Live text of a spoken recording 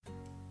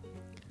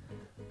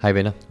Hej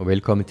venner, og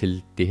velkommen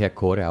til det her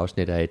korte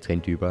afsnit af Et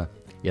Trin Dybere.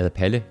 Jeg hedder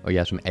Palle, og jeg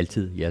er som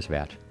altid jeres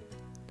vært.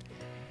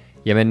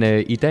 Jamen,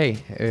 i dag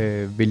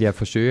vil jeg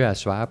forsøge at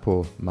svare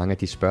på mange af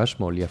de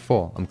spørgsmål, jeg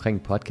får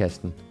omkring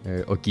podcasten,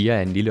 og give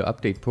jer en lille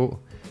update på,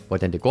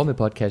 hvordan det går med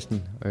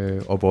podcasten,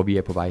 og hvor vi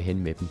er på vej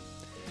hen med dem.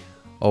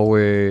 Og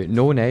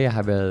nogle af jer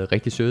har været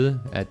rigtig søde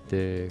at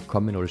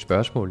komme med nogle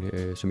spørgsmål,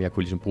 som jeg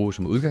kunne ligesom bruge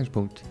som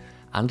udgangspunkt.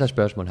 Andre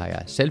spørgsmål har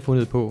jeg selv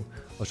fundet på,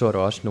 og så er der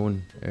også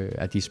nogle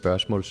af de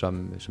spørgsmål,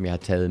 som jeg har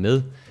taget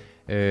med,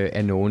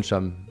 af nogen,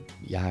 som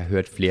jeg har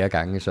hørt flere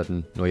gange,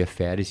 sådan, når jeg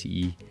færdes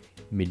i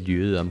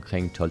miljøet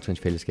omkring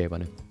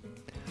 12-trinsfællesskaberne.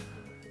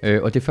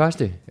 Og det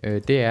første,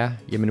 det er,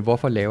 jamen,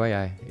 hvorfor laver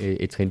jeg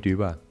et trin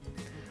dybere?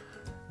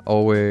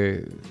 Og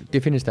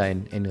det findes der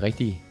en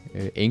rigtig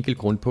enkel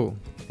grund på,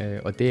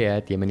 og det er,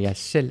 at jamen, jeg er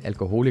selv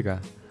alkoholiker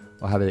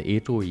og har været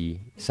ædru i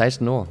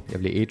 16 år. Jeg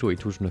blev ædru i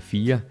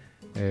 2004,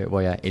 hvor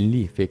jeg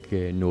endelig fik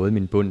nået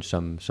min bund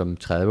som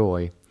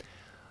 30-årig.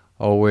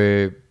 Og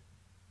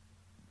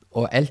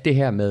alt det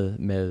her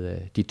med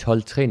de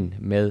 12 trin,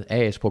 med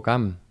AS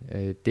program,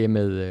 det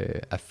med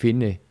at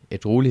finde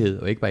ædruelighed,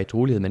 og ikke bare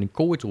ædruelighed, men en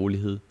god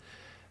ædruelighed,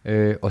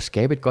 og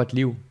skabe et godt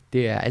liv,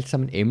 det er alt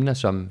sammen emner,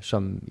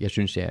 som jeg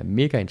synes er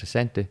mega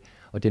interessante,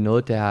 og det er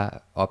noget, der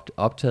har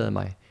optaget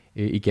mig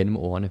igennem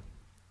årene.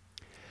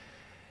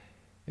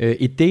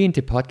 Ideen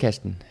til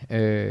podcasten,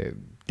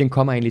 den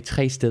kommer egentlig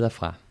 3 steder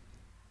fra.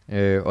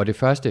 Og det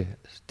første,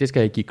 det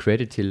skal jeg give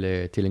credit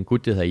til en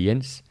gut, der hedder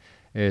Jens,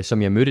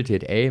 som jeg mødte til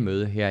et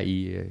AE-møde her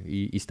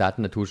i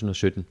starten af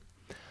 2017.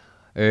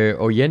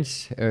 Og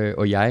Jens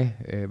og jeg,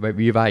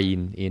 vi var i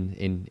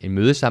en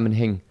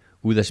mødesammenhæng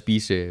ude at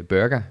spise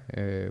burger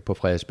på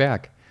Frederiksberg,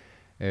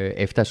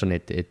 efter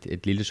sådan et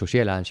lille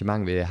socialt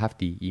arrangement, vi havde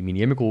haft i min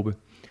hjemmegruppe.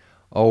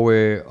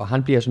 Og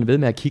han bliver sådan ved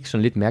med at kigge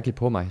sådan lidt mærkeligt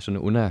på mig, sådan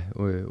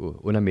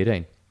under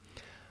middagen.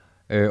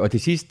 Og til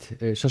sidst,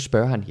 så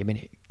spørger han, jamen,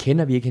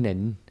 kender vi ikke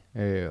hinanden?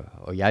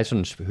 Og jeg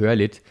sådan hører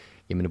lidt,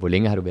 jamen, hvor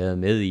længe har du været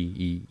med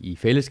i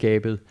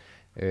fællesskabet?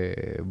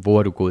 Hvor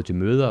har du gået til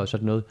møder og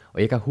sådan noget?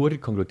 Og jeg kan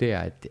hurtigt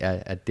konkludere,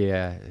 at det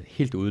er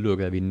helt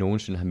udelukket, at vi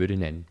nogensinde har mødt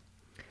hinanden.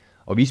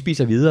 Og vi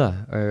spiser videre,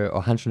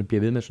 og han sådan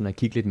bliver ved med sådan at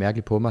kigge lidt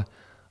mærkeligt på mig.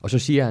 Og så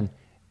siger han,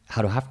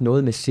 har du haft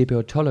noget med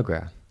CPH12 at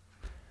gøre?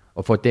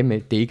 Og for dem,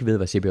 der ikke ved,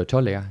 hvad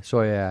CPH12 er, så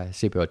er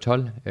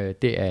CPH12,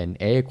 det er en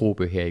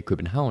AE-gruppe her i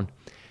København,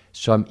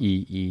 som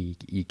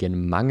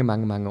igennem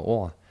mange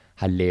år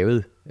har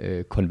lavet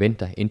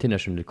konventer,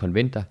 internationale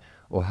konventer,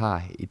 og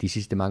har i de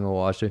sidste mange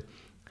år også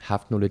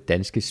haft nogle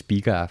danske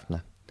speakeraftener.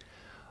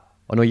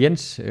 Og når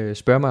Jens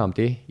spørger mig om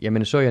det,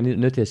 jamen så er jeg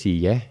nødt til at sige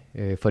ja,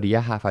 fordi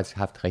jeg har faktisk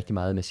haft rigtig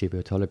meget med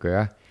CPH12 at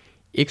gøre.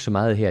 Ikke så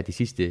meget her de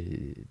sidste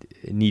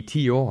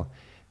 9-10 år,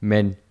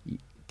 men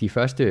de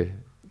første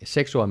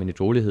 6 år af min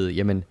ædruelighed,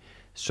 jamen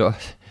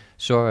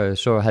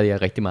så havde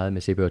jeg rigtig meget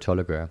med CPH12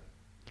 at gøre.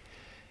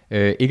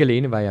 Ikke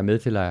alene var jeg med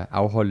til at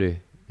afholde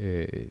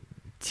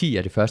 10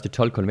 af de første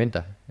 12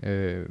 konventer,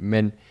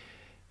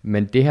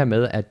 men det her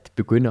med at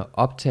begynde at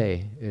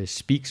optage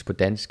speaks på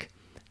dansk,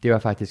 det var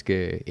faktisk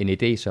en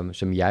idé,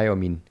 som jeg og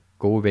min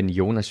gode ven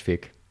Jonas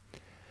fik.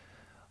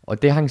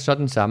 Og det hang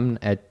sådan sammen,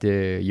 at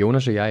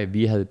Jonas og jeg,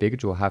 vi havde begge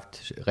to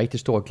haft rigtig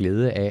stor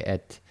glæde af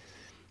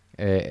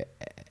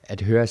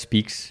at høre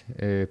speaks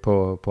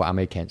på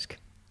amerikansk.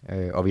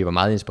 Og vi var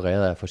meget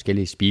inspireret af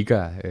forskellige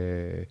speakere,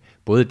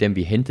 både dem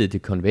vi hentede til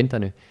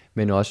konventerne,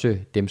 men også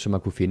dem som man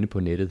kunne finde på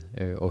nettet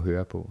og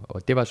høre på.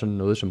 Og det var sådan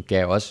noget, som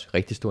gav os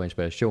rigtig stor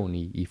inspiration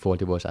i forhold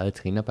til vores eget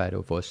trinarbejde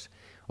og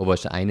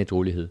vores egen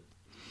ædruelighed.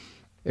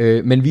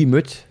 Men vi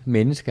mødte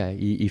mennesker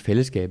i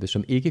fællesskabet,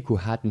 som ikke kunne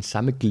have den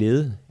samme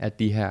glæde af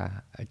de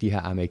her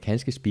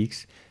amerikanske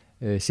speaks,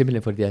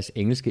 simpelthen fordi deres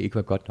engelske ikke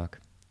var godt nok.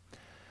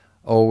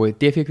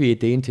 Og der fik vi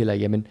ideen til,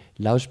 at jamen,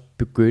 lad os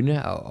begynde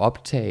at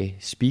optage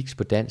speaks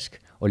på dansk,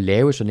 og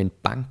lave sådan en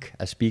bank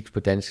af speaks på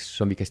dansk,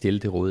 som vi kan stille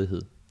til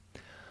rådighed.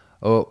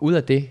 Og ud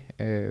af det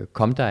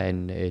kom der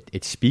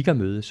et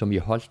speakermøde, som vi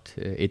holdt,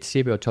 et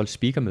CPH12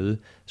 speakermøde,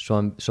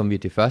 som vi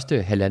det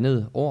første 1,5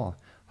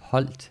 år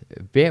holdt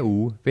hver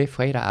uge, hver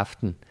fredag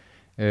aften,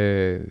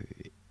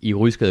 i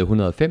Rysgade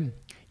 105,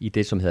 i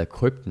det som hedder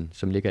Krypten,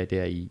 som ligger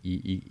der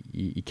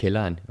i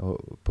kælderen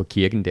på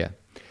kirken der.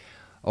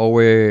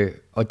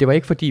 Og det var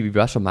ikke fordi vi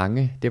var så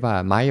mange. Det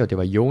var mig, og det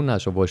var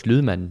Jonas og vores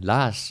lydmand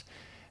Lars,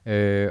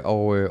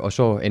 og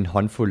så en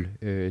håndfuld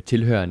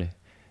tilhørende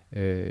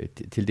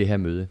til det her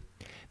møde.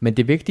 Men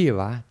det vigtige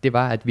var,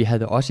 at vi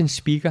havde også en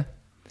speaker,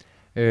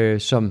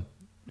 som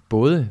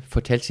både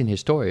fortalte sin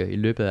historie i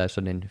løbet af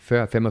sådan en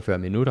 40-45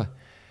 minutter,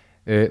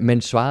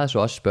 men svarede så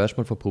også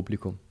spørgsmål fra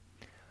publikum.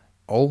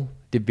 Og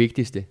det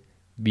vigtigste,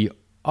 vi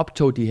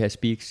optog de her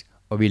speaks,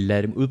 og vi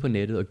lagde dem ud på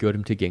nettet og gjorde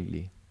dem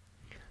tilgængelige.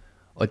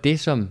 Og det,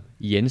 som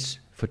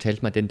Jens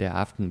fortalte mig den der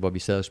aften, hvor vi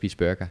sad og spiste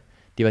burger,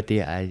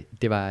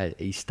 det var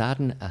i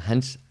starten af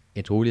hans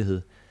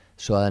ædruelighed,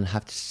 så havde han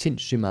haft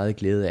sindssygt meget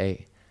glæde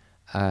af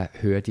at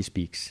høre de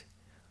speaks.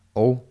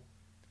 Og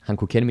han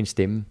kunne kende min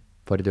stemme,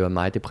 for det var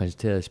mig, der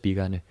præsenterede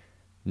speakerne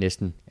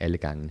næsten alle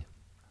gangene.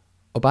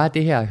 Og bare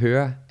det her at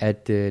høre,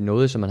 at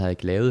noget, som man havde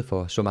lavet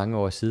for så mange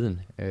år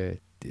siden,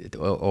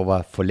 og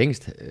var for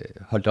længst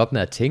holdt op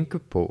med at tænke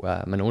på,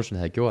 at man nogensinde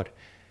havde gjort,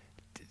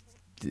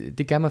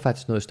 det gav mig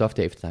faktisk noget stof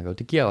til eftertanke, og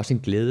det giver også en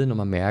glæde, når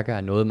man mærker,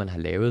 at noget, man har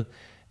lavet,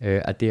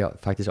 at det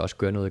faktisk også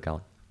gør noget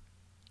gavn.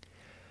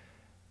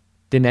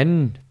 Den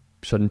anden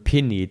sådan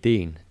pind i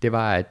ideen, det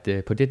var,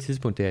 at på det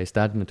tidspunkt der i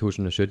starten af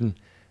 2017,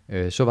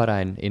 så var der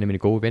en af mine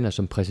gode venner,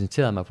 som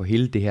præsenterede mig for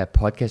hele det her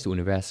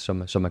podcast-univers,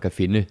 som man kan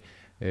finde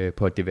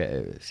på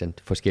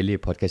forskellige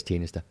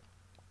podcast-tjenester.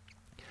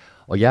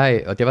 Og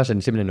det var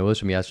sådan simpelthen noget,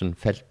 som jeg sådan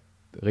faldt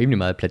rimelig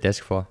meget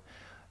pladask for,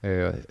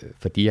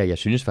 fordi jeg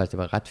synes faktisk, det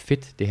var ret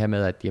fedt, det her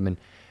med, at jamen,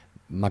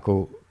 man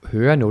kunne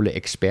høre nogle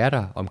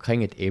eksperter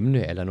omkring et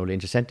emne, eller nogle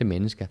interessante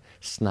mennesker,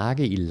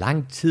 snakke i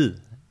lang tid,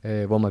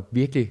 hvor man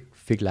virkelig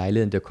fik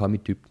lejligheden til at komme i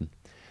dybden.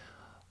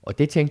 Og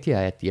det tænkte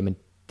jeg, at jamen,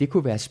 det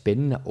kunne være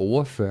spændende at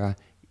overføre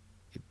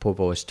på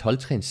vores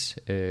 12-trins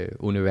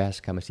univers,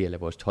 kan man sige, eller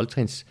vores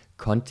 12-trins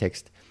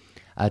kontekst,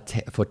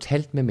 at få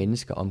talt med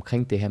mennesker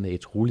omkring det her med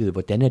ædruelighed.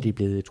 Hvordan er de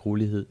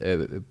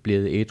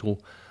blevet ædru,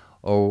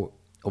 og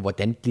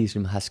hvordan de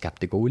ligesom har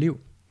skabt det gode liv.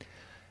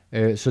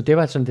 Så det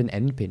var sådan den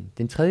anden pind.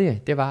 Den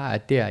tredje, det var,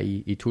 at der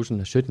i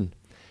 2017,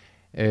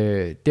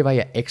 det var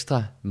jeg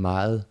ekstra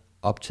meget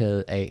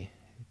optaget af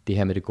det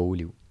her med det gode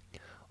liv.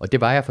 Og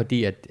det var jeg,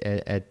 fordi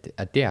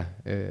at der,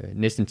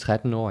 næsten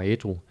 13 år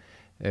ædru,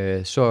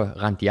 så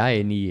rendte jeg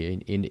ind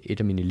i et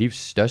af mine livs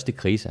største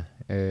kriser,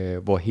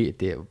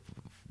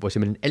 hvor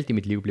simpelthen alt i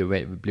mit liv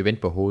blev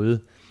vendt på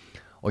hovedet,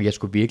 og jeg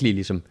skulle virkelig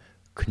ligesom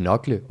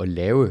knokle og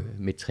lave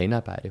mit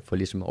trænerarbejde for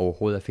ligesom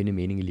overhovedet at finde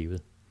mening i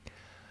livet.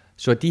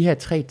 Så de her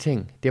 3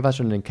 ting, det var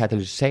sådan en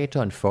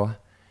katalysatoren for,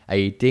 at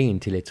ideen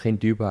til et trin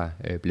dybere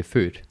blev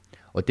født.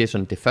 Og det er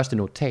sådan det første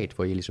notat,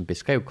 hvor jeg ligesom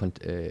beskrev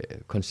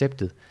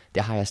konceptet,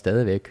 det har jeg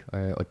stadigvæk,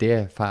 og det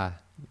er fra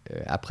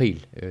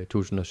april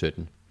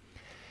 2017.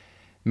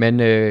 Men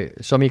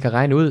som I kan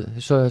regne ud,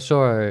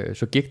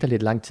 så gik der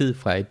lidt lang tid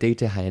fra idé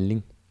til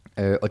handling.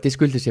 Og det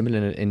skyldtes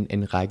simpelthen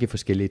en række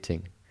forskellige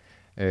ting.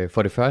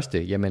 For det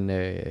første, jamen,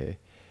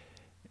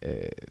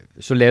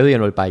 så lavede jeg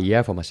nogle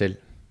barrierer for mig selv.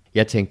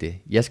 Jeg tænkte,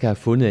 jeg skal have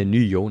fundet en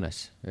ny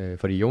Jonas.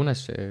 Fordi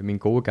Jonas, min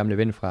gode gamle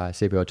ven fra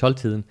CBH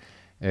 12-tiden,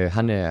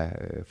 han er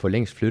for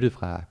længst flyttet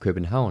fra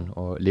København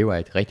og lever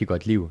et rigtig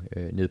godt liv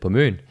nede på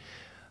Møn.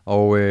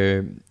 Og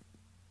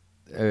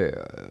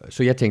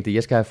så jeg tænkte,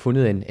 jeg skal have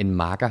fundet en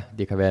makker,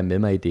 det kan være med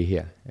mig i det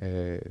her.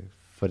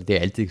 For det er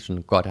altid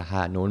sådan godt at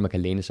have nogen, man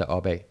kan læne sig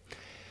op af.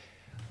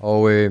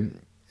 Og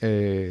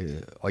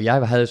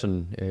jeg havde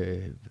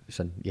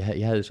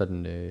jeg havde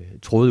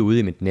troet ude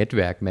i mit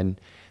netværk, men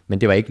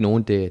det var ikke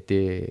nogen,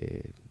 det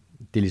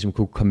ligesom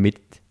kunne commit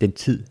den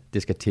tid,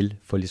 det skal til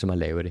for ligesom at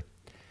lave det.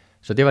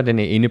 Så det var den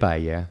ene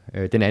barriere.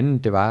 Den anden,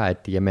 det var, at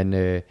jamen,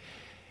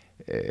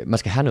 man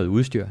skal have noget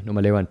udstyr, når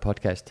man laver en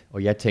podcast.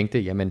 Og jeg tænkte,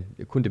 jamen,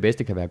 kun det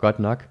bedste kan være godt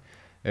nok.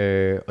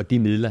 Og de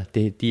midler,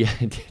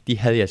 de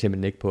havde jeg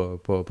simpelthen ikke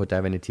på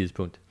daværende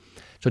tidspunkt.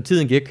 Så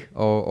tiden gik,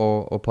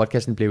 og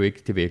podcasten blev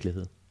ikke til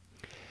virkelighed.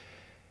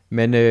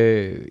 Men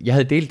jeg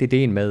havde delt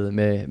ideen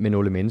med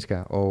nogle mennesker,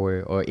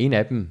 og en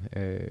af dem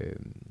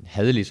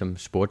havde ligesom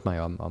spurgt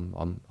mig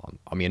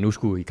om jeg nu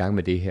skulle i gang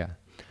med det her.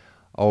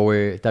 Og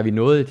da vi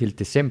nåede til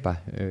december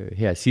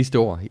her sidste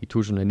år i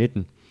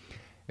 2019,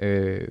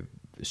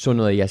 så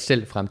nåede jeg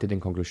selv frem til den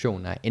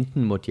konklusion, at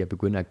enten måtte jeg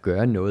begynde at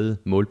gøre noget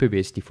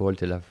målbevidst i forhold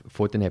til at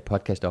få den her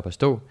podcast op at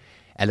stå,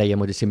 eller jeg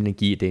måtte simpelthen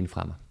give ideen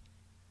fra mig.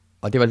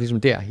 Og det var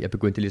ligesom der, jeg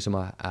begyndte ligesom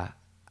at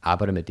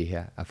arbejde med det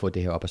her, at få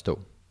det her op at stå.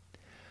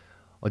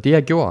 Og det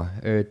jeg gjorde,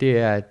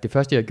 det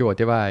første jeg gjorde,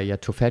 det var, at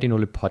jeg tog fat i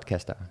nogle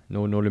podcaster,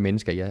 nogle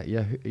mennesker.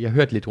 Jeg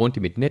hørte lidt rundt i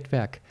mit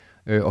netværk,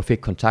 og fik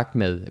kontakt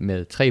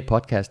med 3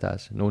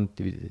 podcasters, nogle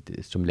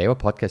som laver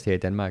podcast her i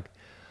Danmark,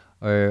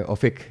 og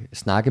fik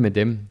snakket med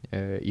dem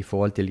i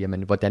forhold til,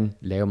 jamen, hvordan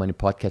laver man en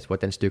podcast,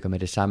 hvordan stykker man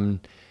det sammen,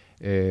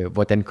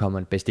 hvordan kommer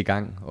man bedst i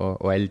gang,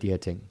 og alle de her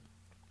ting.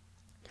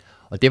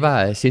 Og det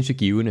var sindssygt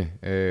givende,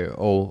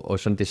 og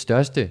sådan det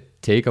største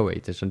takeaway,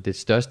 det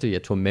største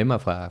jeg tog med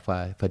mig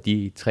fra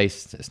de 3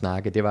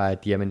 snakke, det var, at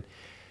jamen,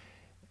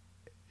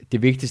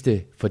 det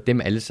vigtigste for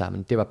dem alle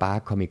sammen, det var bare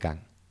at komme i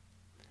gang.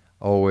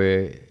 Og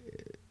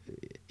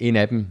en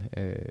af dem,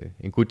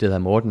 en gut, der hedder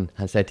Morten,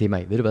 han sagde til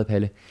mig, ved du hvad,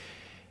 Palle,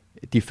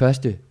 de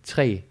første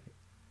 3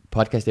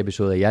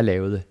 podcast-episoder, jeg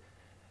lavede,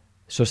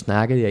 så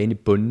snakkede jeg ind i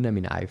bunden af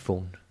min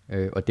iPhone,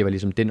 og det var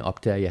ligesom den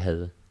optager, jeg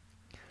havde.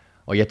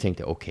 Og jeg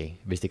tænkte, okay,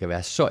 hvis det kan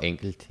være så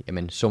enkelt,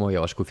 jamen så må jeg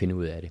også kunne finde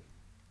ud af det.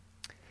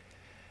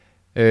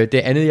 Det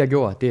andet jeg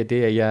gjorde, det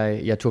er,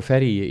 at jeg tog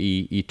fat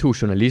i 2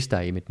 journalister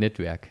i mit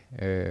netværk,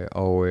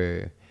 og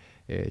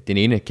den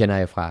ene kender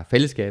jeg fra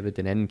fællesskabet,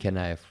 den anden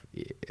kender jeg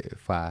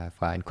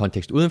fra en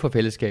kontekst uden for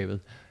fællesskabet,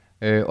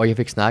 og jeg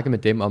fik snakket med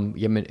dem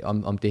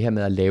om det her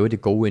med at lave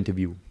det gode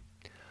interview.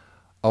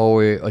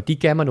 Og de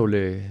gav mig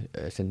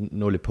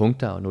nogle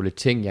punkter og nogle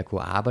ting, jeg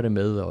kunne arbejde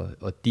med,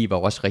 og de var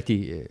også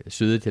rigtig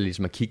søde til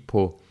ligesom at kigge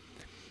på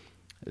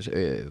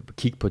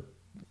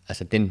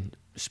altså den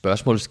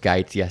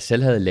spørgsmålsguide, jeg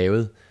selv havde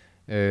lavet,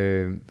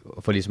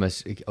 for ligesom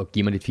at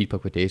give mig lidt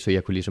feedback på det, så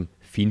jeg kunne ligesom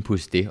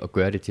finpudse det og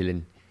gøre det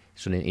til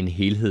sådan en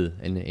helhed,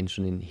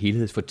 sådan en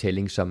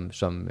helhedsfortælling, som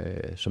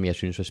jeg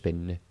synes var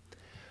spændende.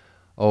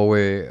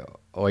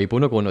 Og i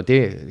bund og grund, og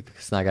det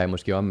snakker jeg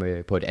måske om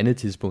på et andet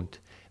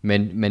tidspunkt,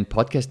 men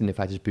podcasten er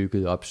faktisk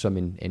bygget op som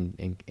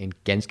en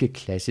ganske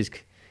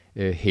klassisk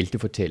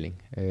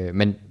heltefortælling.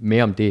 Men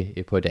mere om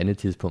det på et andet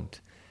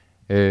tidspunkt.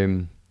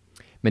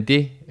 Men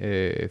det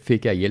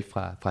fik jeg hjælp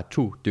fra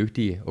 2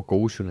 dygtige og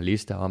gode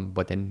journalister om,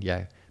 hvordan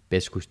jeg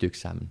bedst skulle stykke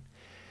sammen.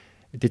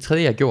 Det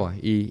tredje, jeg gjorde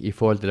i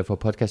forhold til at få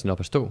podcasten op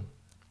at stå,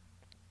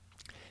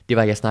 det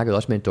var, at jeg snakkede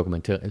også med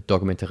en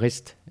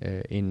dokumentarist,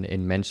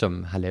 en mand,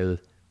 som har lavet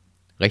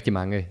rigtig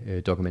mange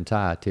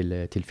dokumentarer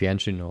til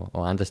fjernsyn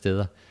og andre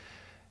steder.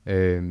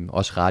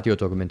 Også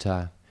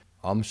radiodokumentarer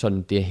om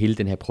sådan hele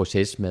den her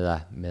proces med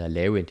at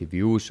lave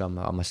interviews,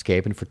 om at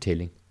skabe en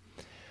fortælling.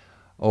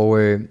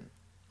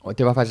 Og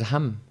det var faktisk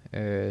ham,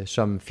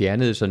 som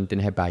fjernede sådan den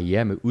her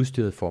barriere med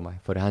udstyret for mig.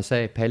 For han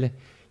sagde, Palle,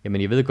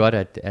 jamen jeg ved godt,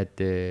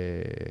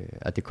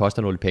 at det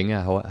koster nogle penge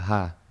at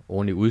have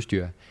ordentligt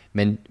udstyr,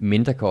 men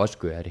mindre kan også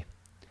gøre det.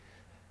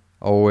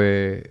 Og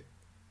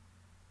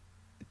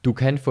du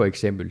kan for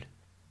eksempel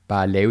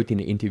bare lave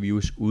dine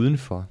interviews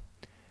udenfor,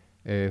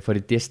 for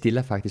det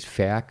stiller faktisk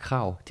færre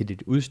krav til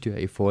dit udstyr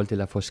i forhold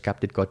til at få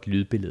skabt et godt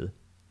lydbillede.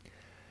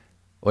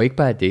 Og ikke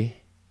bare det,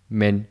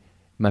 men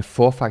man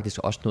får faktisk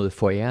også noget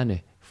forærende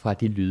fra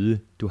de lyde,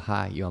 du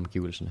har i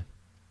omgivelserne.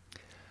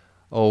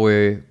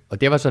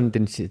 Og det var sådan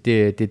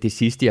det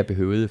sidste, jeg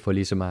behøvede for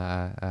ligesom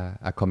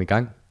at komme i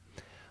gang.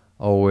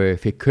 Og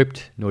fik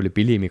købt nogle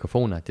billige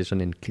mikrofoner. Det er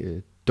sådan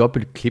en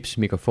dobbeltklips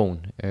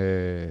mikrofon,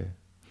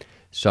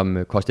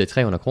 som kostede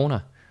 300 kroner.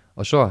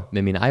 Og så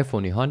med min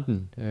iPhone i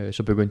hånden,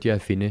 så begyndte jeg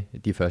at finde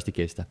de første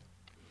gæster.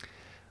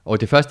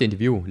 Og det første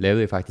interview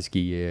lavede jeg faktisk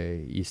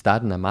i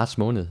starten af marts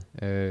måned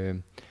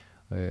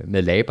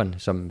med Laban,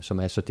 som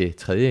er så det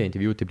tredje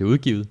interview, det blev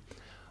udgivet.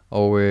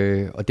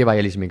 Og det var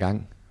jeg ligesom i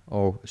gang.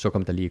 Og så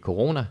kom der lige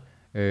corona,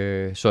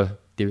 så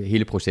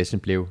hele processen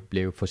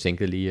blev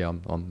forsinket lige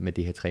om med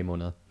de her 3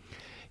 måneder,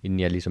 inden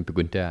jeg ligesom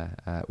begyndte at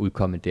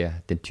udkomme der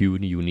den 20.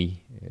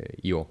 juni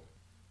i år.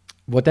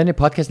 Hvordan er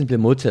podcasten blevet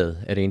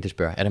modtaget, er det en, der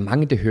spørger. Er der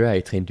mange, der hører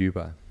i Trin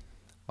Dybere?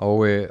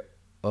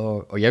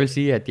 Og jeg vil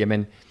sige, at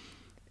jamen,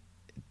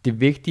 det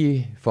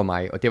vigtige for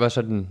mig, og det var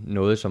sådan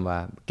noget, som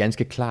var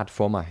ganske klart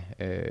for mig,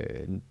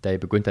 da jeg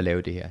begyndte at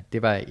lave det her,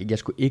 det var, at jeg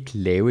skulle ikke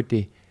lave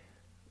det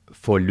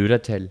for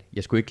lyttertal.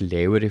 Jeg skulle ikke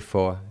lave det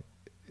for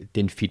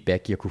den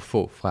feedback, jeg kunne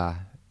få fra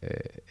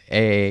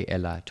AA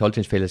eller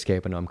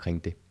 12-trinsfællesskaberne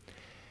omkring det.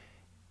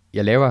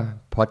 Jeg laver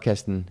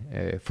podcasten,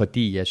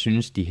 fordi jeg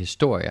synes, de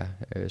historier,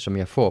 som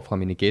jeg får fra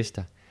mine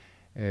gæster,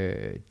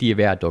 de er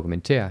værd at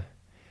dokumentere.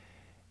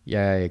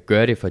 Jeg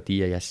gør det,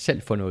 fordi jeg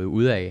selv får noget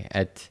ud af,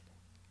 at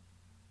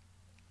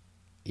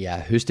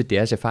jeg høster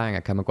deres erfaringer,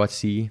 kan man godt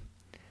sige.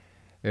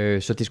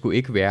 Så det skulle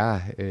ikke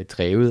være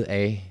drevet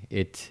af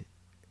et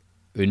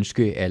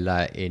ønske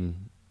eller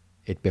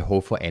et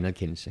behov for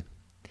anerkendelse.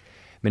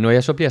 Men når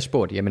jeg så bliver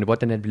spurgt, jamen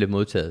hvordan er det blevet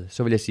modtaget,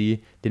 så vil jeg sige,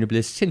 at den er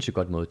blevet sindssygt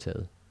godt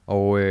modtaget.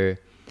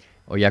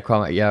 Og jeg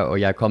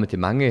er kommet til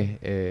mange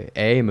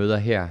AA-møder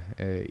her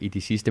i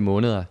de sidste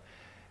måneder,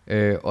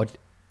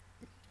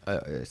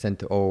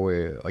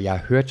 og jeg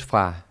har hørt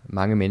fra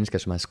mange mennesker,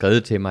 som har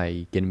skrevet til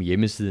mig gennem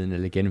hjemmesiden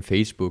eller gennem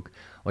Facebook,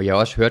 og jeg har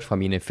også hørt fra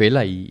mine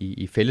fæller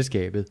i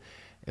fællesskabet,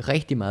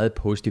 rigtig meget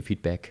positiv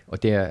feedback,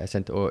 og det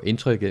er og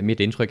mit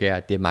indtryk er,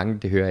 at det er mange,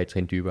 der hører i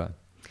Trin Dybere.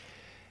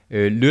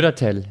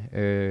 Lyttertal,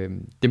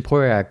 den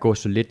prøver jeg at gå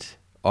så lidt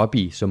op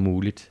i som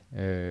muligt,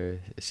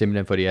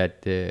 simpelthen fordi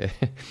at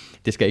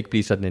det skal ikke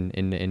blive sådan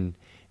en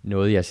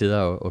noget, jeg sidder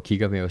og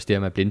kigger med og stirrer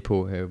mig blind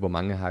på, hvor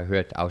mange har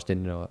hørt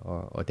afstanden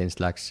og den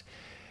slags.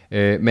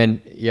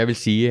 Men jeg vil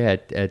sige,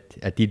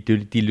 at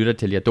de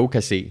lyttertal, jeg dog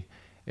kan se,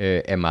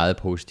 er meget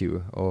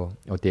positive,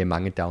 og det er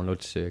mange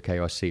downloads, kan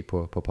jeg også se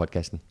på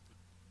podcasten.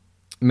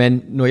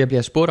 Men når jeg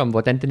bliver spurgt om,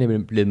 hvordan den er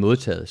blevet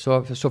modtaget,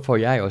 så får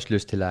jeg også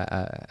lyst til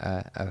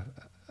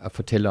at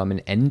fortælle om en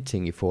anden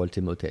ting i forhold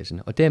til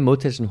modtagelsen. Og det er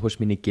modtagelsen hos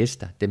mine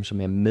gæster, dem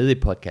som er med i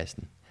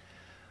podcasten.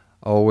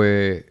 Og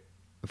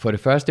for det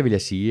første vil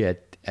jeg sige,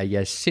 at jeg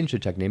er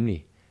sindssygt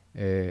taknemmelig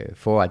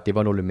for, at det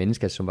var nogle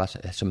mennesker,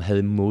 som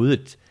havde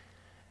modet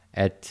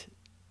at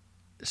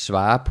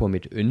svare på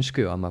mit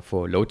ønske om at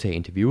få lov til at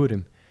interviewe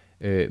dem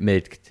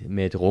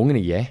med et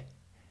rungende ja.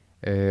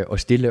 Og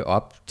stille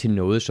op til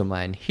noget, som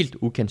var en helt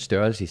ukendt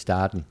størrelse i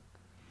starten.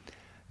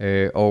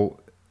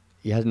 Og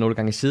jeg har nogle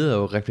gange siddet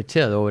og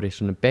reflekteret over det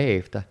sådan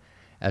bagefter,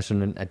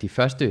 altså at de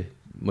første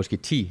måske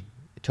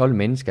 10-12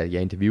 mennesker,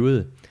 jeg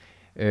interviewede,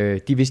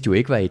 de vidste jo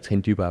ikke, hvad et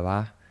Trin Dybere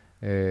var,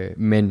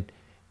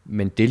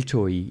 men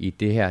deltog i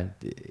det her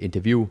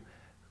interview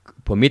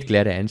på mit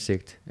glatte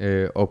ansigt,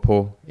 og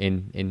på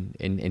en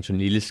sådan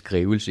lille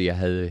skrivelse, jeg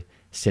havde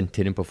sendt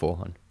til dem på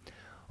forhånd.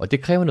 Og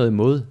det kræver noget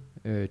mod,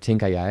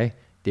 tænker jeg,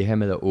 det her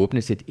med at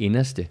åbne sit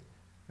inderste,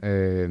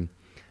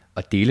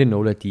 og dele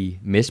nogle af de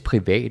mest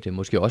private,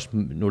 måske også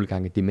nogle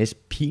gange de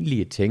mest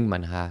pinlige ting,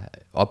 man har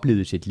oplevet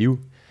i sit liv,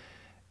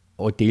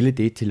 og dele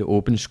det til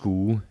åben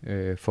skue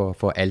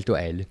for alt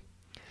og alle.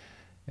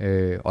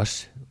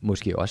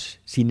 Måske også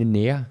sine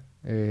nære,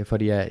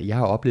 fordi jeg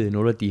har oplevet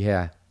nogle af de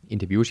her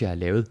interviews, jeg har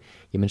lavet,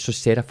 jamen så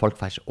sætter folk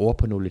faktisk ord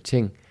på nogle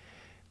ting,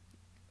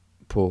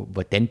 på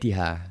hvordan de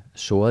har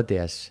såret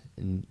deres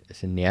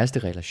næreste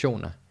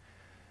relationer.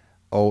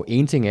 Og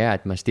en ting er,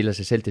 at man stiller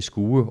sig selv til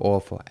skue over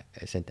for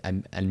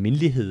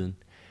almindeligheden,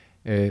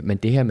 men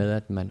det her med,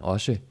 at man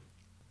også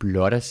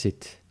blotter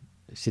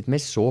sit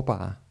mest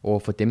sårbare over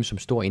for dem, som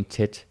står ind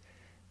tæt,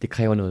 det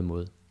kræver noget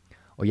mod.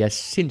 Og jeg er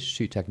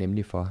sindssygt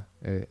taknemmelig for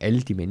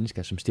alle de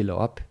mennesker, som stiller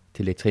op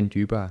til et trin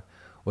dybere,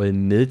 og er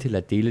med til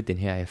at dele den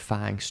her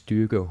erfaring,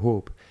 styrke og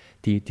håb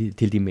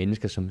til de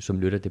mennesker, som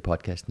lytter til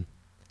podcasten.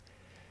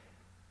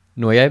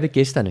 Når jeg er ved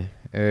gæsterne,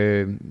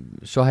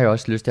 så har jeg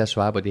også lyst til at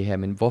svare på det her,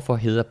 men hvorfor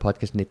hedder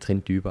podcasten et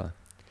trin dybere?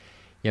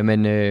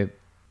 Jamen,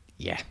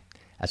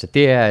 altså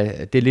det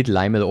er lidt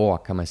leg med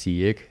ord, kan man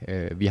sige,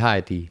 ikke? Vi har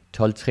de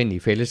 12 trin i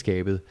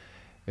fællesskabet,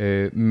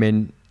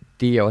 men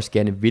det jeg også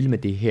gerne vil med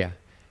det her,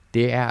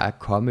 det er at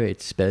komme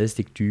et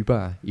spadestik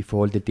dybere i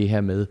forhold til det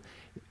her med,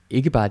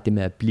 ikke bare det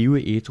med at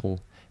blive ædru,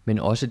 men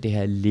også det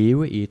her at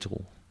leve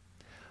ædru.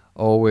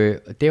 Og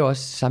det er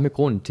også samme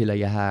grund til, at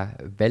jeg har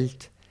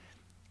valgt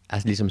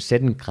altså ligesom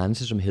sætte en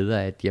grænse, som hedder,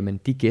 at jamen,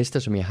 de gæster,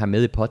 som jeg har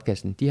med i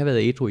podcasten, de har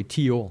været ædru i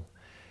 10 år.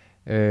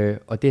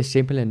 Og det er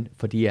simpelthen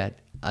fordi, at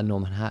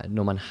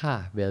når man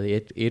har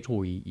været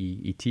ædru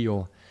i 10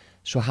 år,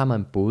 så har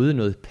man både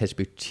noget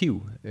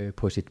perspektiv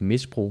på sit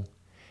misbrug,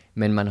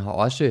 men man har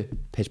også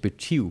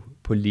perspektiv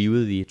på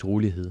livet i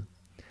ædruelighed.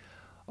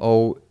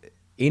 Og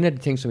en af de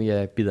ting, som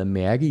jeg bider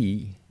mærke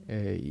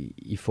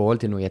i forhold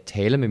til, når jeg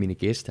taler med mine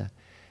gæster,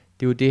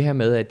 det er jo det her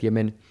med, at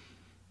jamen,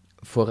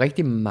 for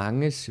rigtig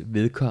manges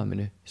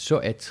vedkommende, så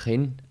er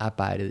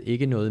trinarbejdet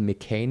ikke noget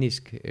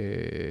mekanisk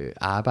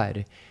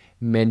arbejde,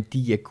 men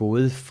de er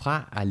gået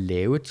fra at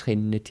lave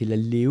trinene til at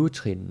leve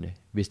trinene,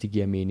 hvis det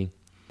giver mening.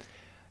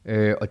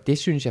 Og det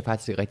synes jeg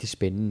faktisk er rigtig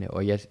spændende,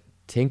 og jeg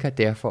tænker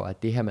derfor,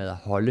 at det her med at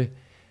holde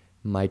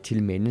mig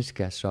til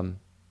mennesker,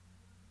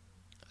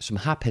 som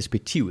har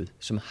perspektivet,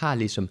 som har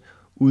ligesom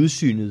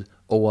udsynet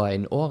over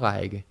en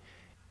årrække,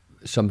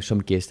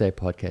 som gæster i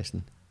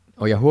podcasten.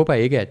 Og jeg håber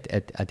ikke,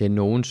 at det er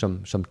nogen,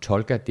 som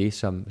tolker det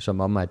som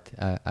om, at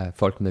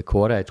folk med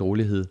kortere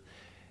ædruelighed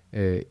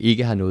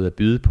ikke har noget at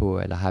byde på,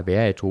 eller har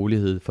værre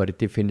ædruelighed, for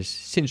det findes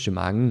sindssygt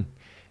mange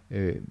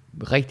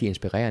rigtig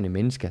inspirerende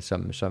mennesker,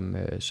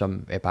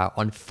 som er bare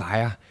on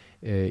fire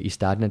i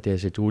starten af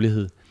deres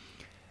ædruelighed.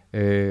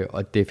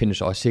 Og det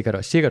findes også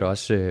sikkert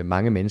også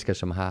mange mennesker,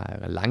 som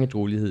har lang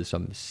ædruelighed,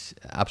 som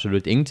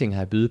absolut ingenting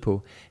har at byde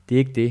på. Det er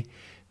ikke det.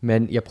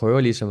 Men jeg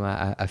prøver ligesom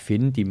at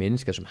finde de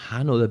mennesker, som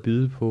har noget at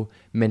byde på,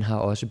 men har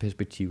også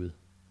perspektivet.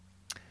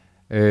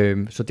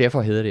 Så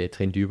derfor hedder det et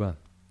trin dybere.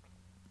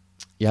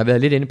 Jeg har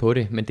været lidt inde på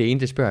det, men det ene,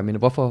 det spørger, men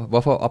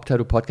hvorfor optager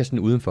du podcasten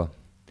udenfor?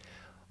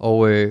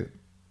 Og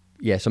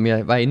som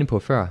jeg var inde på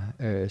før,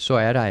 så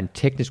er der en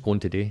teknisk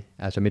grund til det.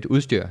 Altså mit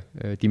udstyr,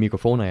 de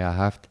mikrofoner, jeg har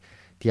haft,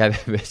 de har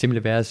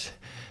simpelthen været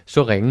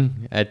så ringe,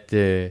 at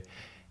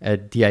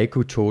de har ikke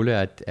kunne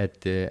tåle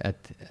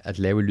at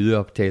lave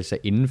lydoptagelser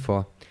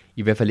indenfor.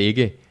 I hvert fald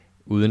ikke,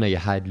 uden at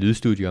jeg har et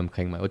lydstudie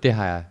omkring mig, og det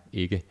har jeg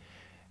ikke.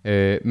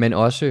 Men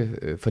også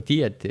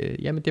fordi, at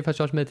jamen, det er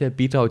faktisk også med til at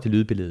bidrage til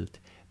lydbilledet.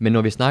 Men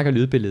når vi snakker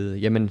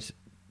lydbilledet, jamen,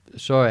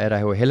 så er der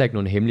jo heller ikke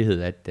nogen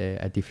hemmelighed,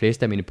 at de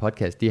fleste af mine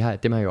podcasts,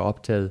 dem har jeg jo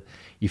optaget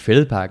i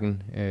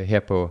Fælledparken, her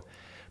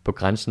på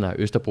grænsen af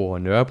Østerbro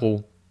og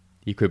Nørrebro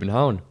i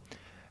København.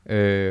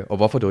 Og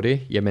hvorfor dog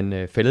det?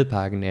 Jamen,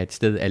 Fælledparken er et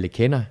sted, alle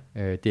kender.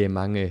 Det er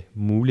mange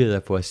muligheder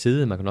for at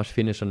sidde. Man kan også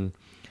finde sådan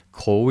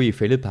kroge i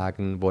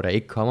Fælledparken, hvor der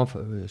ikke kommer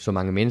så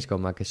mange mennesker,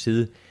 og man kan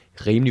sidde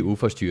rimelig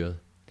uforstyrret.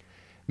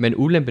 Men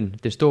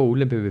den store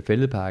ulempe ved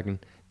Fælledparken,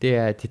 det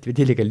er, at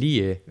det ligger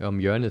lige om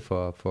hjørnet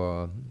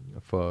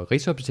for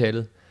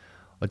Rigshospitalet,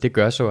 og det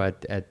gør så,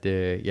 at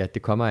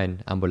det kommer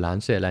en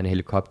ambulance eller en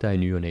helikopter i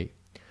ny og næ.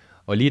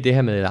 Og lige det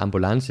her med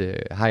ambulance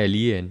har jeg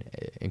lige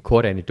en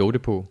kort anekdote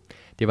på.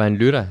 Det var en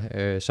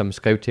lytter, som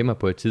skrev til mig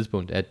på et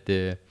tidspunkt,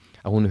 at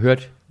hun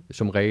hørte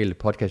som regel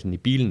podcasten i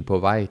bilen på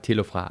vej til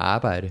og fra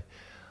arbejde,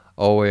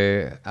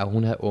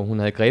 og hun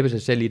havde grebet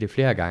sig selv i det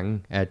flere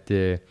gange, at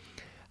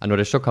når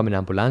der så kom en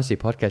ambulance i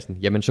podcasten,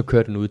 jamen så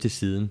kørte den ud til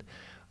siden.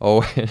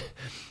 Og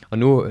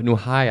nu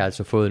har jeg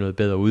altså fået noget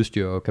bedre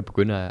udstyr og kan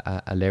begynde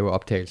at lave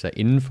optagelser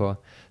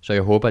indenfor. Så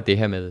jeg håber, at det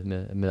her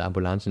med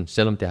ambulancen,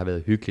 selvom det har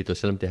været hyggeligt, og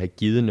selvom det har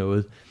givet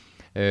noget,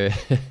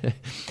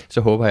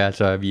 så håber jeg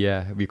altså, at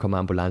vi kommer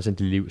ambulancen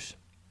til livs.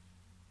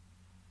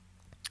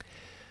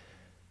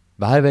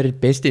 Hvad har været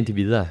det bedste indtil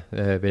videre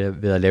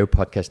ved at lave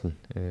podcasten,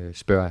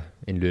 spørger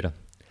en lytter.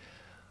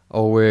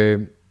 Og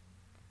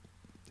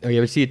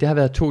jeg vil sige, at det har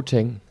været 2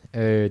 ting.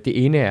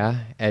 Det ene er,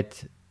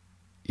 at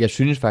jeg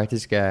synes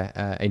faktisk,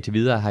 at indtil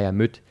videre har jeg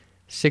mødt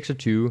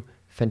 26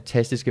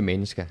 fantastiske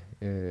mennesker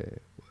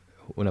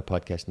under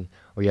podcasten.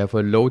 Og jeg har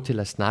fået lov til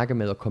at snakke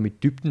med og komme i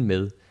dybden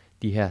med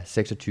de her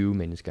 26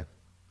 mennesker.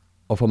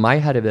 Og for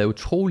mig har det været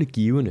utrolig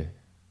givende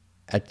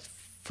at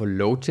få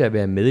lov til at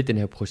være med i den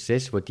her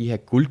proces, hvor de her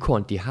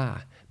guldkorn, de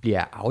har,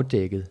 bliver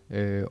afdækket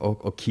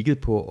og kigget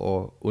på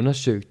og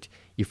undersøgt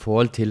i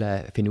forhold til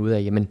at finde ud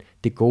af, jamen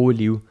det gode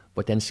liv,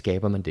 hvordan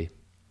skaber man det?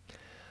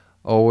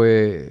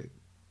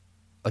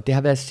 Og det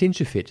har været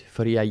sindssygt fedt,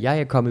 fordi jeg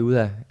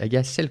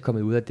er selv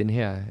kommet ud af den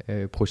her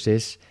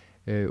proces,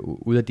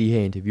 ud af de her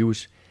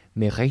interviews,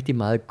 med rigtig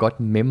meget godt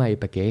med mig i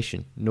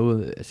bagagen.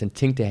 Noget, altså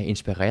ting, der har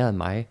inspireret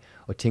mig,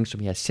 og ting,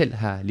 som jeg selv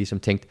har ligesom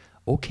tænkt,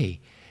 okay,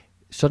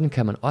 sådan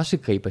kan man også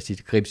gribe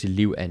sit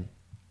liv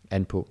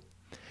an på.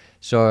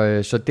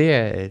 Så det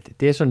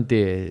er sådan,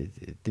 det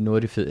er noget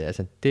af det fede.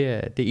 Altså, det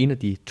er en af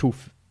de 2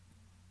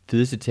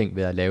 fedeste ting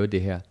ved at lave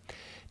det her.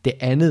 Det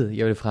andet,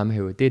 jeg vil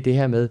fremhæve, det er det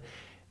her med,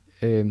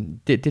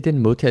 det er den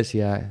modtagelse,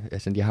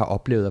 jeg har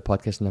oplevet, at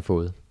podcasten har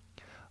fået.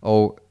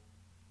 Og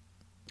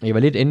jeg var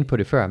lidt inde på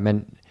det før,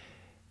 men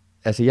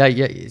altså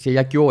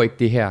jeg gjorde ikke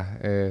det her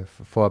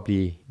for at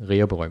blive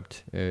rig og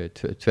berømt.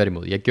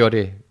 Tværtimod. Jeg gjorde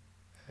det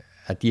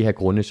af de her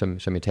grunde,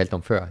 som jeg talte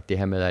om før. Det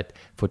her med at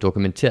få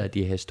dokumenteret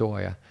de her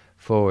historier,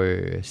 få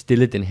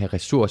stillet den her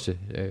ressource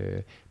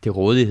til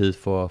rådighed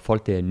for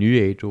folk, der er nye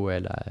ædru,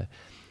 eller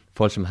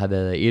folk, som har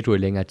været ædru i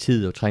længere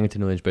tid og trænger til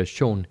noget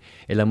inspiration,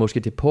 eller måske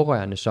til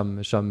pårørende,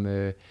 som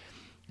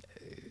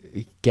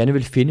gerne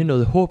vil finde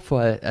noget håb for,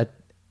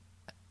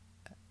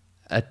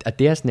 at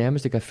deres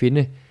nærmeste kan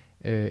finde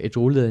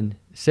ædrueligheden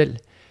selv,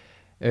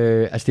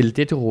 at stille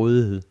det til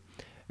rådighed.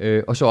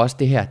 Og så også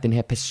den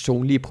her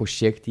personlige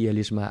projekt, i at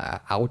ligesom at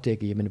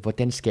afdække, jamen,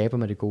 hvordan skaber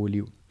man det gode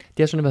liv. Det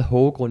har sådan været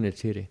hovedgrundene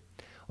til det.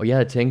 Og jeg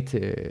havde tænkt,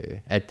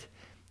 at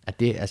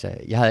det, altså,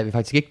 jeg havde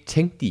faktisk ikke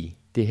tænkt i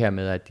det her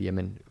med,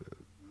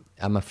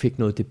 at man fik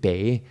noget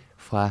tilbage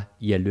fra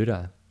jer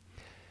lyttere.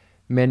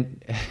 Men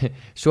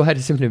så har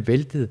det simpelthen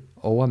væltet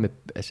over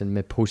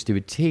med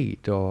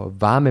positivitet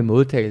og varme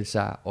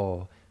modtagelser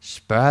og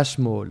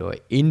spørgsmål og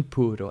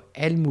input og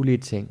alle mulige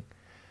ting.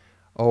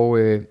 Og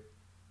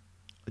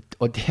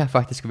det har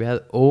faktisk været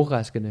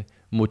overraskende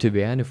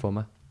motiverende for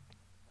mig.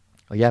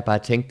 Og jeg har bare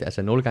tænkt,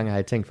 altså nogle gange har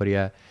jeg tænkt, fordi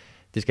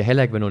det skal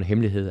heller ikke være nogen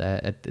hemmelighed,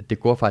 at det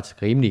går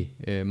faktisk rimelig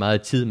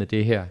meget tid med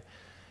det her.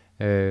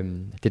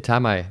 Det tager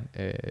mig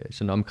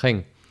sådan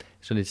omkring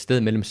sådan et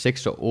sted mellem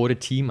 6 og 8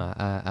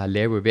 timer at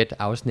lave hvert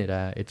afsnit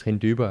af et trin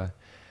dybere.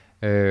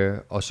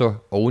 Og så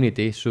oven i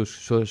det,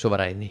 så var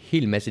der en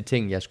hel masse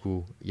ting,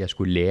 jeg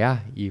skulle lære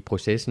i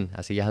processen.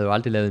 Altså jeg havde jo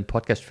aldrig lavet en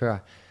podcast før,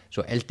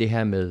 så alt det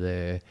her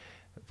med,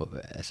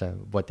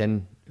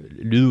 hvordan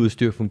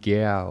lydudstyr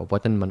fungerer, og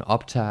hvordan man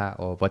optager,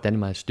 og hvordan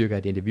man stykker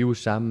et interview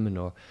sammen,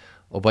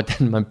 og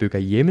hvordan man bygger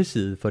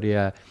hjemmeside, for det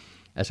er,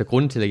 altså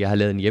grunden til, at jeg har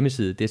lavet en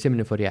hjemmeside, det er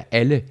simpelthen for, det er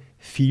alle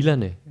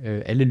filerne,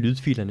 alle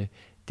lydfilerne,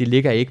 det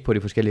ligger ikke på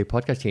de forskellige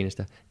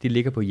podcasttjenester, det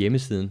ligger på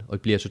hjemmesiden, og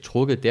det bliver så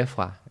trukket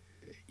derfra,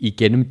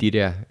 igennem de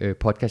der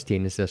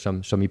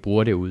podcasttjenester, som I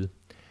bruger derude.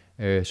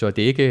 Så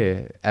det er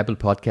ikke Apple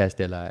Podcast,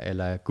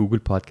 eller Google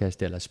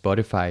Podcast, eller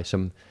Spotify,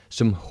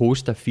 som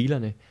hoster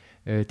filerne,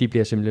 de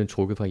bliver simpelthen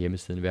trukket fra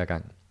hjemmesiden hver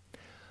gang.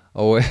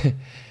 Og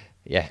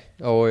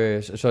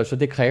så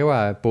det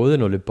kræver både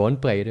noget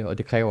båndbredde, og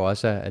det kræver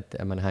også,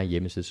 at man har en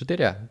hjemmeside. Så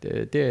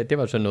det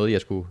var sådan noget,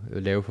 jeg skulle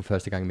lave for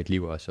første gang i mit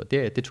liv også, og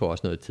det tog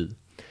også noget tid.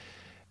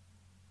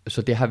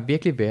 Så det har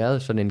virkelig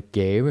været sådan en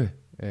gave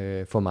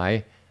for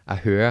mig at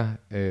høre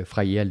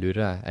fra jer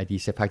lyttere, at I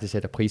faktisk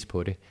sætter pris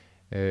på det.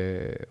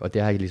 Og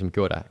det har I ligesom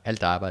gjort, at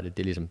alt arbejdet,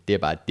 det er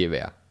bare det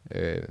værd.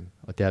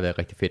 Og det har været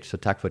rigtig fedt, så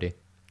tak for det.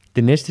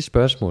 Det næste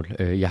spørgsmål,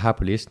 jeg har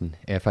på listen,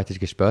 er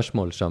faktisk et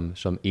spørgsmål,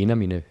 som en af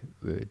mine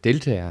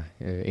deltagere,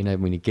 en af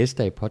mine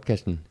gæster i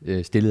podcasten,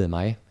 stillede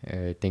mig,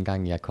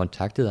 dengang jeg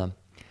kontaktede ham.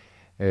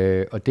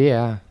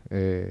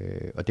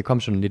 Og det kom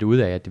sådan lidt ud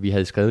af, at vi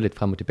havde skrevet lidt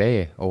frem og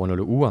tilbage over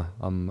nogle uger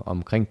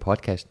omkring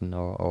podcasten,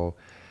 og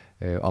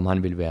om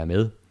han ville være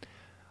med.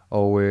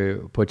 Og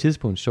på et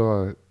tidspunkt,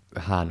 så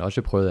har han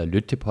også prøvet at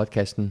lytte til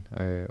podcasten,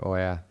 og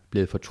er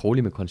blevet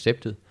fortrolig med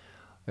konceptet,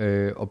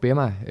 og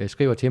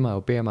skriver til mig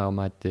og beder mig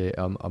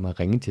om at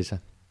ringe til sig.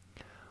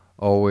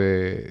 Og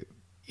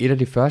et af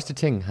de første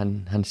ting,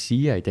 han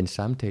siger i den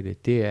samtale,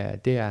 det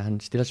er, at han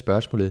stiller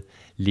spørgsmålet,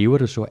 lever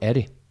du så af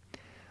det?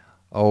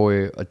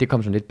 Og det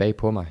kom sådan lidt bag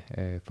på mig,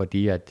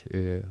 fordi at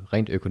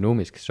rent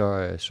økonomisk,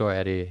 så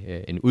er det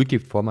en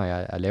udgift for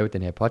mig at lave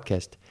den her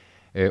podcast,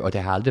 og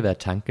det har aldrig været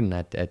tanken,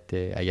 at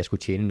jeg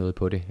skulle tjene noget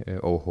på det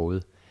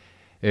overhovedet.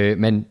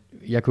 Men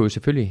jeg kunne jo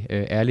selvfølgelig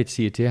ærligt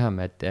sige til ham,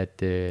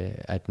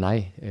 at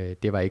nej,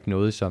 det var ikke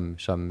noget,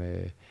 som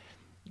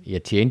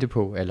jeg tjente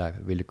på, eller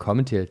ville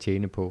komme til at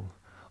tjene på.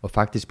 Og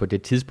faktisk på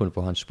det tidspunkt,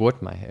 hvor han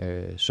spurgte mig,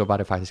 så var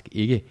der faktisk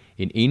ikke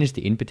en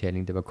eneste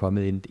indbetaling, der var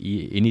kommet ind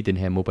i den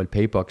her mobile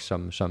paybox,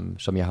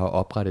 som jeg har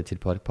oprettet til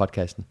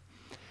podcasten.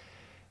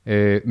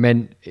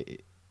 Men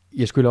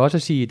jeg skulle også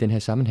sige i den her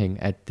sammenhæng,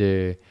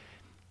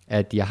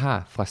 at jeg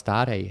har fra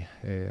start af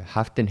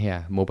haft den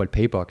her mobile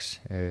paybox,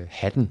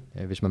 hatten,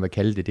 hvis man vil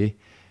kalde det,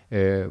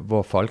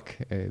 hvor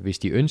folk, hvis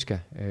de ønsker,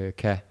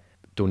 kan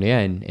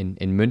donere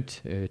en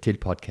mønt til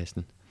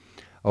podcasten.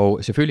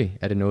 Og selvfølgelig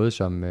er det noget,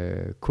 som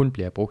kun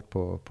bliver brugt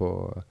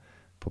på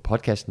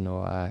podcasten,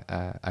 og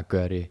at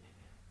gøre det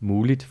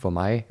muligt for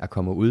mig at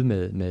komme ud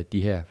med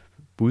de her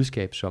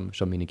budskab,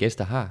 som mine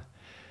gæster har.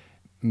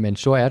 Men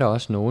så er der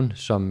også nogen,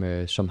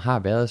 som har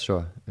været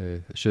så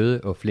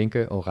søde og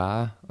flinke og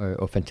rare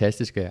og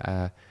fantastiske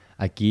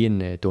at give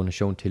en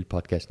donation til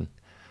podcasten.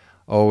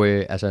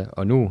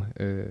 Og nu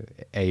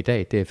er i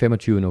dag, det er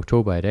 25.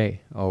 oktober i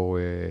dag, og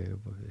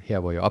her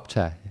hvor jeg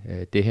optager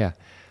det her,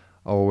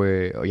 og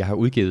jeg har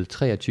udgivet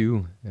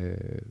 23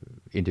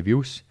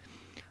 interviews,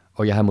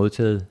 og jeg har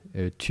modtaget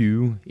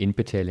 20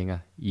 indbetalinger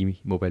i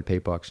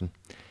MobilePay-boksen.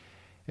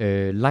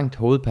 Langt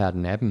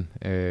hovedparten af dem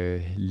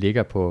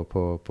ligger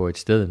på et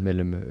sted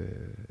mellem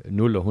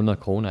 0 og 100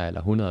 kroner, eller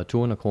 100 og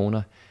 200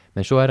 kroner,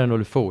 men så er der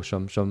nogle få,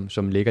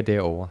 som ligger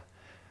derovre.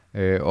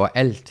 Og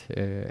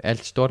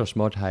alt stort og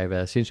småt har jeg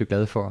været sindssygt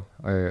glad for,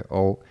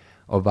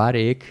 og var det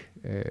ikke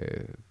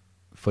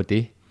for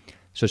det,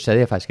 så sad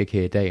jeg faktisk ikke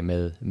her i dag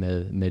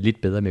med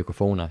lidt bedre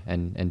mikrofoner,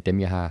 end dem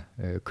jeg har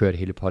kørt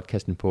hele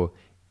podcasten på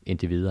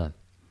indtil videre.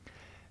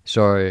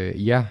 Så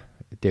jer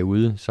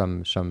derude,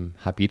 som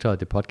har bidraget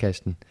til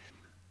podcasten,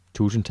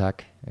 tusind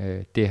tak.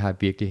 Det har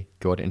virkelig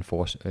gjort en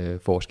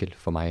forskel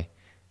for mig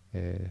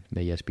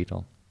med jeres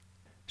bidrag.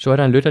 Så er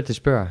der en lytter, der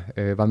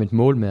spørger, hvad mit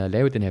mål med at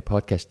lave den her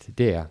podcast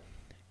det er.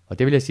 Og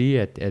det vil jeg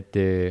sige,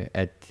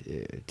 at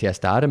til at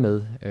starte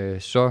med,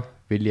 så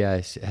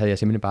havde jeg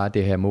simpelthen bare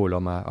det her mål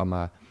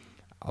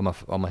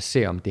om at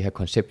se, om det her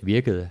koncept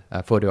virkede,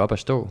 at få det op at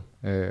stå,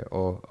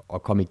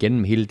 og komme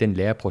igennem hele den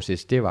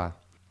læreproces, det var.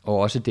 Og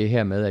også det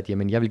her med, at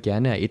jamen, jeg vil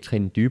gerne have et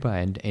trin dybere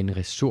af en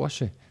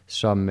ressource,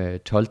 som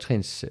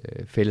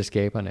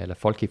 12-trinsfællesskaberne, eller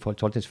folk i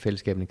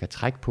 12-trinsfællesskaberne kan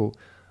trække på,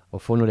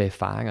 og få noget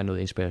erfaring og noget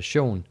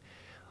inspiration.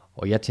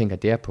 Og jeg tænker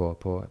der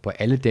på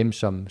alle dem,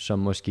 som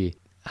måske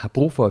har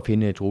brug for at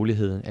finde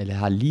ædrueligheden, eller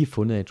har lige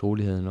fundet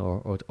ædrueligheden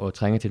og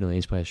trænger til noget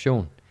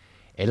inspiration.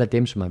 Eller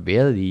dem, som har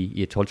været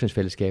i et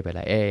 12-trinsfællesskab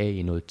eller AA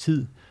i noget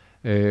tid,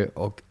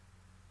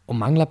 og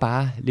mangler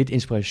bare lidt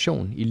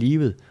inspiration i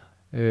livet,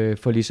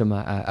 for ligesom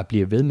at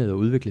blive ved med at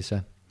udvikle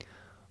sig.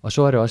 Og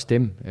så er det også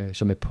dem,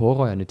 som er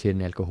pårørende til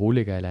en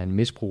alkoholiker eller en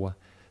misbruger,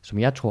 som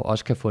jeg tror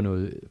også kan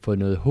få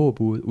noget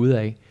håb ud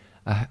af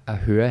at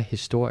høre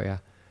historier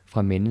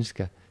fra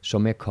mennesker,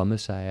 som er kommet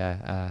sig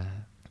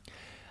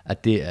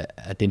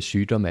af den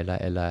sygdom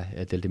eller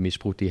det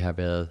misbrug, de har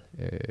været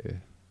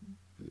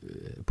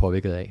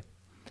påvirket af.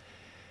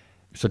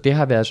 Så det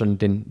har været sådan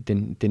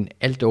den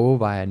alt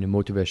overvejende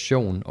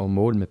motivation og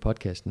mål med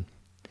podcasten.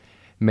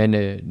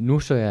 Men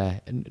nu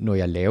når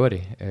jeg laver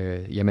det,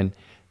 jamen,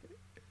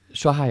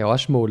 så har jeg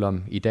også mål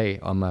om i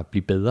dag om at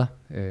blive bedre.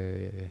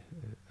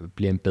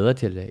 Blive en bedre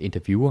til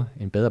interviewer,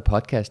 en bedre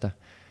podcaster.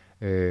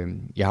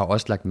 Jeg har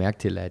også lagt mærke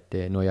til, at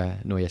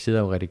når jeg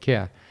sidder og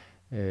redigerer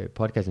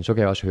podcasten, så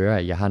kan jeg også høre,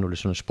 at jeg har nogle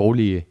sådan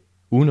sproglige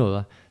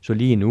unåder. Så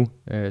lige nu,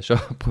 så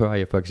prøver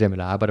jeg for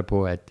eksempel at arbejde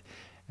på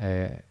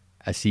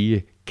at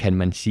sige, kan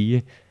man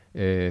sige,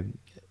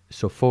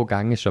 så få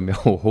gange som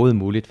overhovedet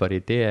muligt, for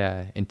det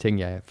er en ting,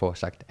 jeg får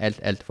sagt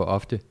alt for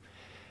ofte.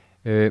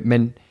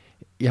 Men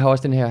jeg har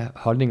også den her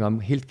holdning om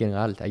helt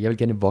generelt, at jeg vil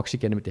gerne vokse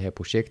igennem det her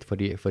projekt,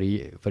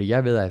 fordi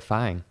jeg ved af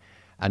erfaring,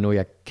 at når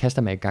jeg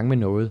kaster mig i gang med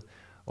noget,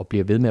 og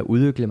bliver ved med at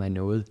udvikle mig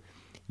noget,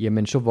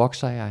 jamen så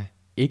vokser jeg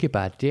ikke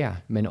bare der,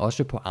 men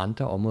også på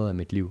andre områder af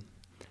mit liv.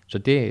 Så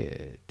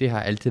det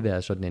har altid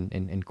været sådan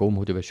en god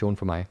motivation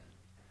for mig.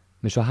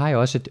 Men så har jeg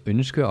også et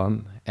ønske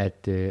om,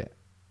 at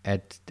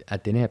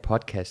den her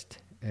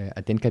podcast,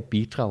 at den kan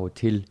bidrage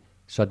til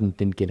sådan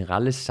den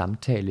generelle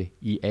samtale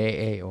i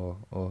AA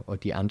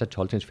og de andre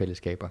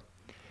 12-trinsfællesskaber.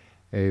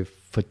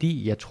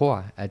 Fordi jeg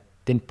tror, at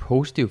den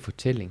positive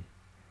fortælling,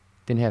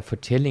 den her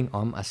fortælling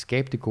om at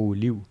skabe det gode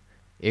liv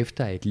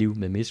efter et liv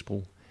med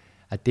misbrug,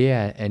 at det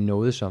er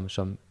noget,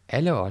 som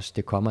alle os,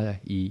 der kommer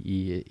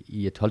i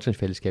et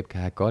 12-trinsfællesskab,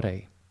 kan have godt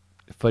af.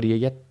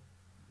 Fordi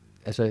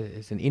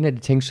en af de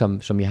ting,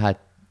 som jeg har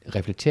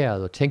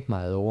reflekteret og tænkt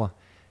meget over,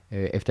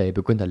 efter jeg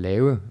begyndte at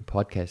lave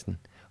podcasten,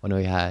 og når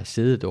jeg har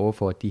siddet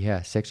overfor de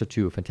her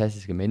 26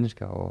 fantastiske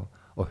mennesker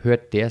og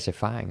hørt deres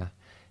erfaringer,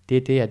 det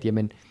er det, at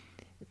jamen,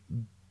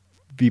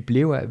 vi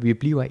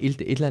bliver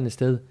et eller andet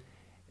sted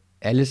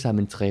alle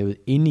sammen drevet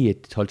ind i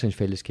et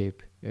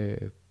 12-trinsfællesskab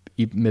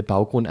med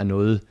baggrund af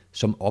noget,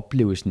 som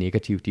opleves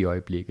negativt i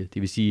øjeblikket.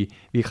 Det vil sige,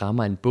 vi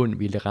rammer en bund,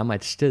 vi rammer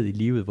et sted i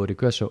livet, hvor det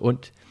gør så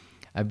ondt,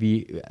 at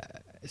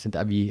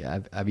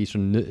vi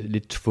sådan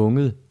lidt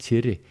tvunget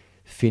til det,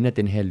 finder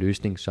den her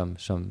løsning, som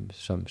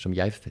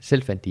jeg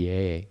selv fandt i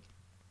AA.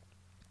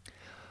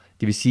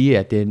 Det vil sige,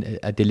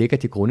 at det ligger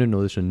til grunde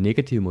noget sådan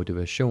negativ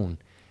motivation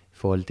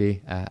for det,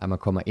 at man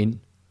kommer ind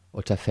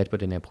og tager fat på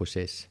den her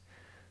proces.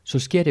 Så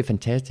sker det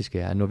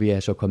fantastiske, at når vi er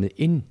så kommet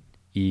ind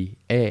i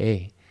AA,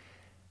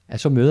 at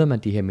så møder man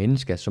de her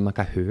mennesker, som man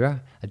kan høre,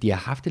 at de har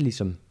haft det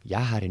ligesom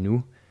jeg har det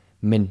nu,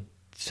 men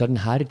sådan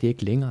har det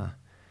ikke længere.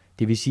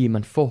 Det vil sige, at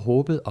man får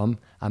håbet om,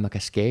 at man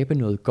kan skabe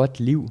noget godt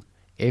liv,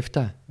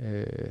 efter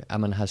at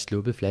man har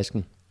sluppet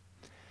flasken.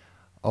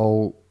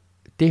 Og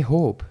det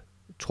håb,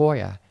 tror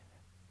jeg,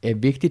 er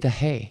vigtigt at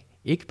have,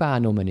 ikke bare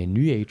når man er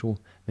ny ædru,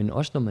 men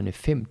også når man er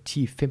 5,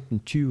 10, 15,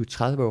 20,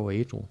 30 år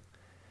ædru.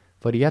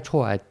 Fordi jeg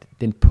tror, at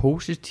den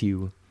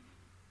positive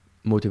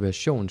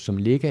motivation, som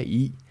ligger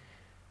i,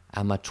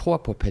 at man tror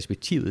på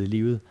perspektivet i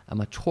livet, at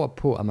man tror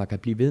på, at man kan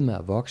blive ved med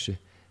at vokse,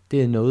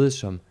 det er noget,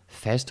 som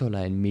fastholder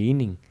en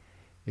mening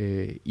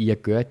i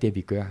at gøre det,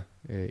 vi gør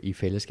i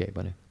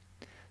fællesskaberne.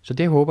 Så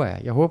det håber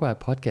jeg. Jeg håber, at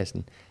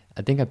podcasten,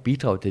 at den kan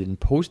bidrage til den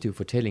positive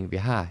fortælling, vi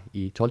har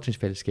i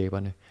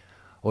 12-trinsfællesskaberne,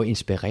 og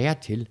inspirere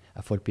til,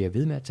 at folk bliver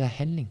ved med at tage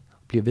handling,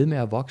 og bliver ved med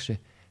at vokse,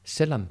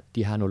 selvom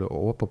de har nogle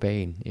år på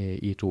bagen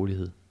i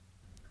ædruelighed.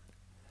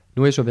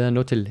 Nu er jeg så været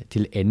nå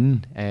til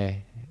enden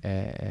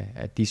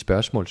af de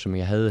spørgsmål, som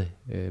jeg havde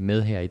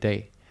med her i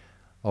dag.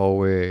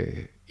 Og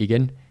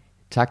igen,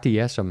 tak til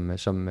jer,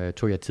 som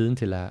tog jer tiden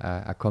til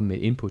at komme med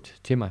input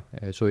til mig,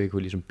 så jeg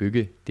kunne ligesom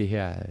bygge det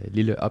her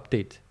lille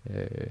update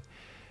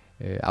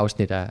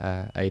afsnit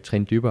af et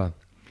trin dybere.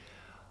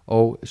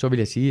 Og så vil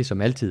jeg sige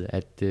som altid,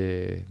 at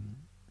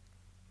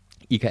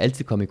I kan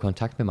altid komme i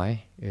kontakt med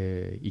mig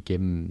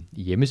igennem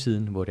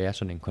hjemmesiden, hvor der er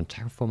sådan en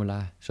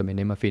kontaktformular, som er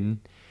nem at finde.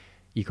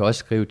 I kan også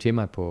skrive til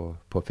mig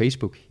på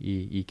Facebook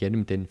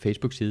igennem den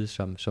Facebook-side,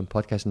 som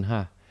podcasten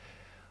har.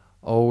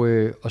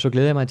 Og så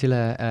glæder jeg mig til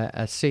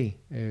at se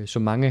så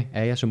mange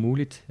af jer som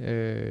muligt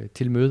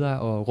til møder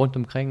og rundt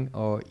omkring.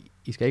 Og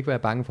I skal ikke være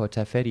bange for at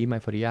tage fat i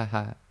mig, fordi jeg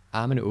har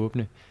armene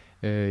åbne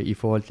i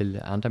forhold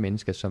til andre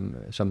mennesker,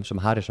 som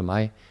har det som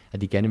mig,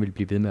 at de gerne vil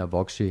blive ved med at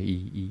vokse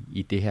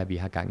i det her, vi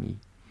har gang i.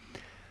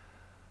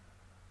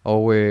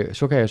 Og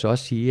så kan jeg så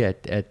også sige,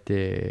 at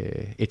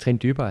et trin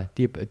dybere,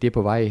 det er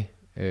på vej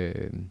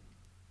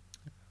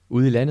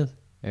ude i landet.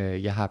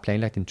 Jeg har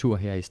planlagt en tur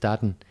her i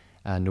starten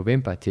af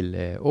november til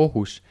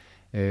Aarhus,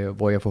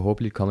 hvor jeg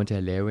forhåbentlig kommer til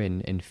at lave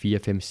en 4,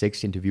 5,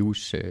 6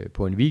 interviews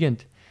på en weekend,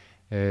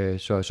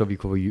 så vi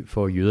kunne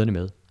få jøderne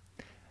med.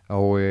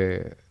 Og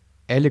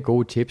alle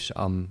gode tips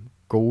om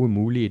gode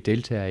mulige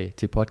deltagere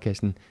til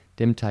podcasten,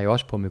 dem tager jeg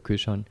også på med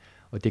kysshånd,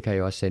 og det kan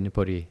jeg også sende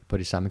på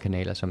de samme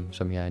kanaler,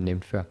 som jeg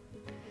nævnte før.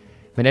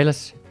 Men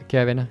ellers,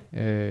 kære venner,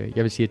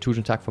 jeg vil sige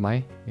tusind tak for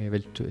mig. Jeg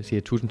vil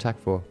sige tusind tak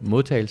for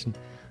modtagelsen,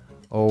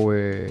 og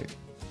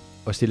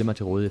stille mig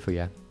til rådighed for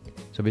jer.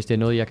 Så hvis det er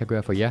noget, jeg kan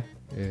gøre for jer,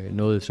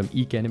 noget som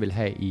I gerne vil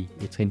have i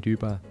et trin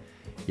dybere,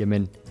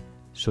 jamen,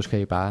 så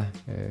skal I bare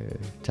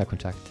tage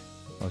kontakt,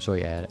 og så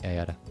er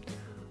jeg der.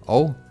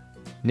 Og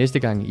næste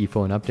gang I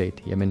får en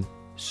update, jamen,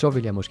 så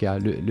vil jeg måske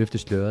løfte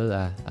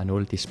sløret af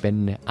nogle af de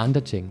spændende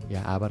andre ting,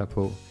 jeg arbejder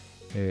på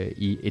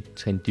i et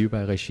trin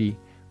dybere regi,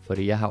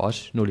 fordi jeg har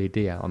også nogle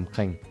idéer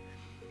omkring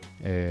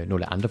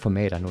nogle andre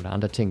formater, nogle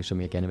andre ting,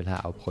 som jeg gerne vil have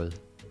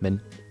afprøvet. Men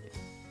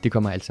det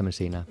kommer alt sammen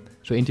senere.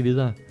 Så indtil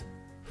videre,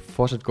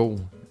 fortsat god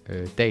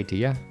dag til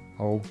jer,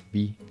 og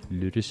vi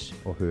lyttes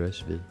og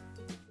høres ved.